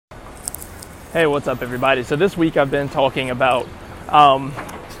Hey, what's up, everybody? So this week I've been talking about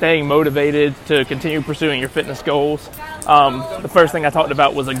staying motivated to continue pursuing your fitness goals. The first thing I talked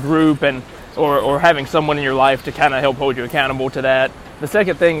about was a group or having someone in your life to kind of help hold you accountable to that. The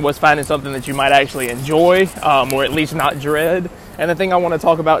second thing was finding something that you might actually enjoy or at least not dread. And the thing I want to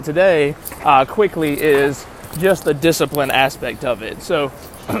talk about today quickly is just the discipline aspect of it. So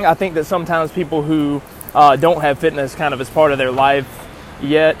I think that sometimes people who don't have fitness kind of as part of their life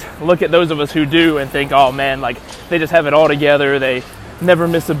yet look at those of us who do and think, oh man, like they just have it all together, they never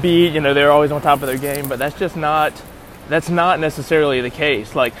miss a beat, they're always on top of their game. But that's not necessarily the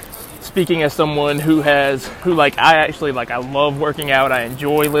case. Like, speaking as someone who I love working out, I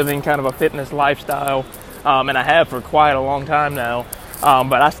enjoy living kind of a fitness lifestyle, and I have for quite a long time now.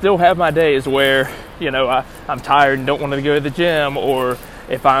 But I still have my days where I'm tired and don't want to go to the gym, or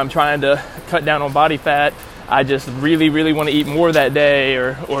if I'm trying to cut down on body fat, I just really, really want to eat more that day,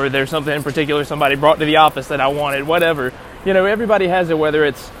 or there's something in particular somebody brought to the office that I wanted, whatever. Everybody has it, whether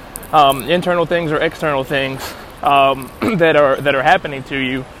it's internal things or external things that are happening to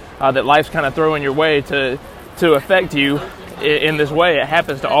you, that life's kind of throwing your way to affect you in this way. It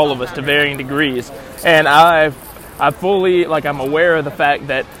happens to all of us to varying degrees. And I'm aware of the fact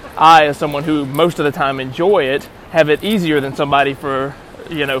that I, as someone who most of the time enjoy it, have it easier than somebody for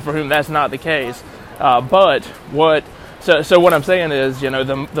whom that's not the case. But what I'm saying is,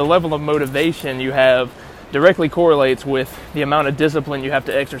 the level of motivation you have directly correlates with the amount of discipline you have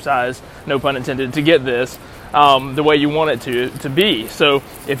to exercise, no pun intended, to get this the way you want it to be. So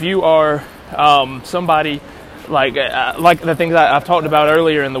if you are somebody like the things I've talked about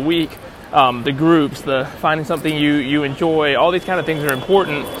earlier in the week, the groups, the finding something you enjoy, all these kind of things are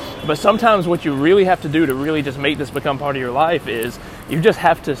important. But sometimes what you really have to do to really just make this become part of your life is you just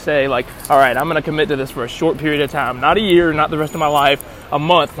have to say, like, all right, I'm going to commit to this for a short period of time, not a year, not the rest of my life, a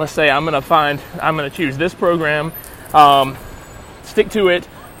month. Let's say I'm going to choose this program, stick to it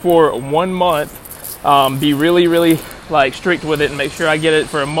for 1 month, be really, really strict with it and make sure I get it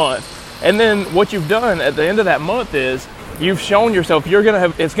for a month. And then what you've done at the end of that month is you've shown yourself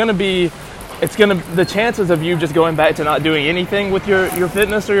the chances of you just going back to not doing anything with your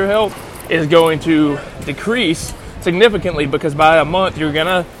fitness or your health is going to decrease significantly, because by a month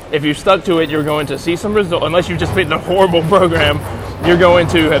if you stuck to it, you're going to see some results. Unless you've just picked a horrible program, you're going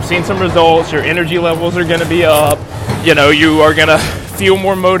to have seen some results. Your energy levels are going to be up. You are going to feel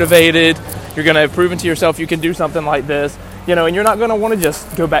more motivated. You're going to have proven to yourself you can do something like this. And you're not going to want to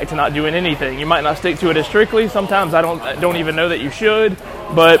just go back to not doing anything. You might not stick to it as strictly. Sometimes I don't even know that you should,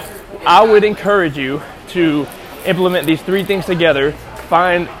 but I would encourage you to implement these 3 things together.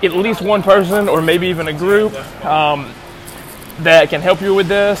 Find at least one person or maybe even a group that can help you with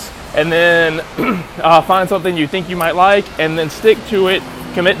this, and then find something you think you might like, and then stick to it,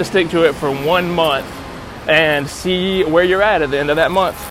 commit to stick to it for 1 month, and see where you're at the end of that month.